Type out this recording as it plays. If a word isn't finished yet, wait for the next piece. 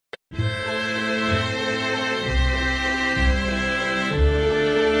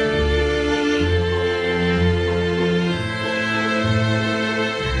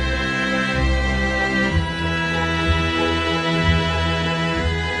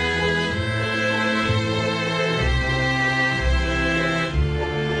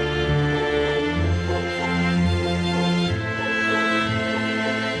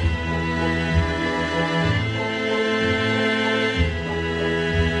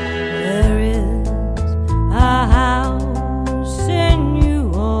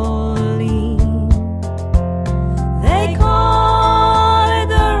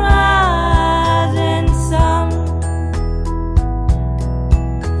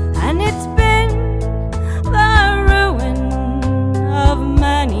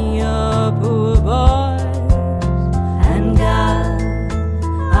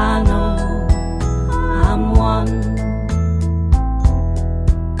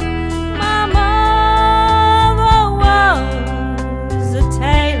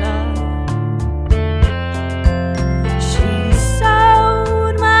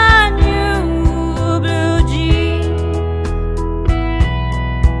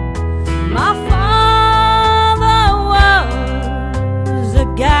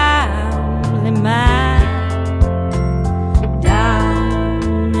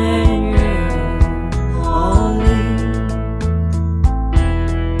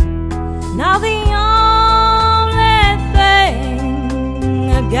Now the only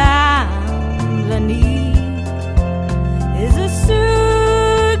thing a gambler needs is a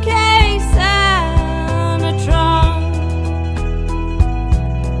suitcase and a trunk,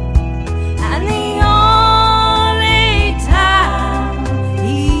 and the only time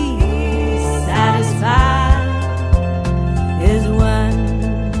he's satisfied is when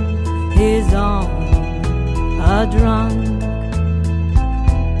he's on a drunk.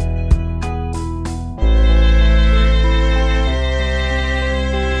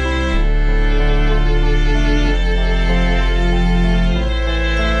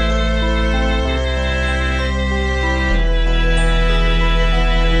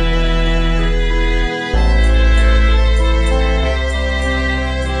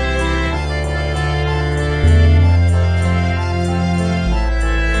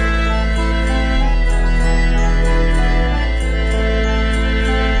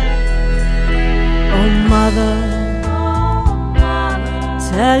 Mother,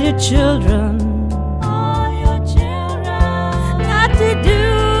 tell your children, not to do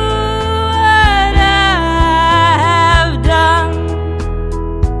what I have done.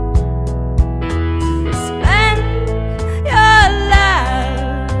 Spend your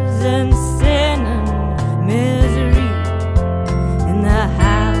lives in sin and misery in the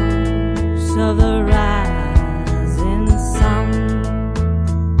house of the rising sun.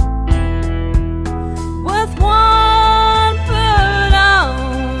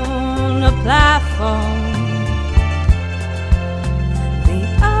 Platform, the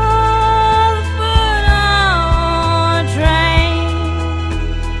other foot on a train.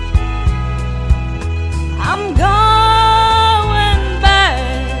 I'm going back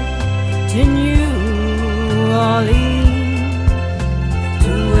to New Orleans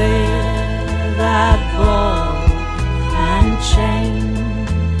to wear that ball and chain.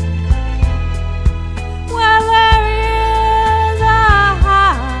 Well, there is a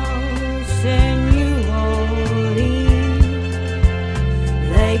house in New Orleans.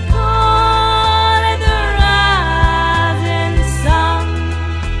 They call it the rising sun,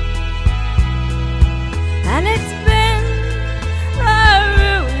 and it's been the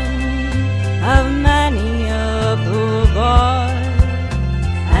ruin of many a poor boy.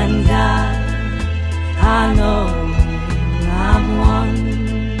 And God, I know I'm one.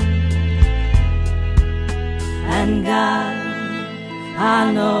 And God,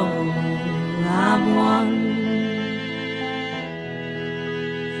 I know I'm one.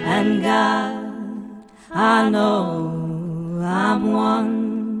 And God, I know I'm one.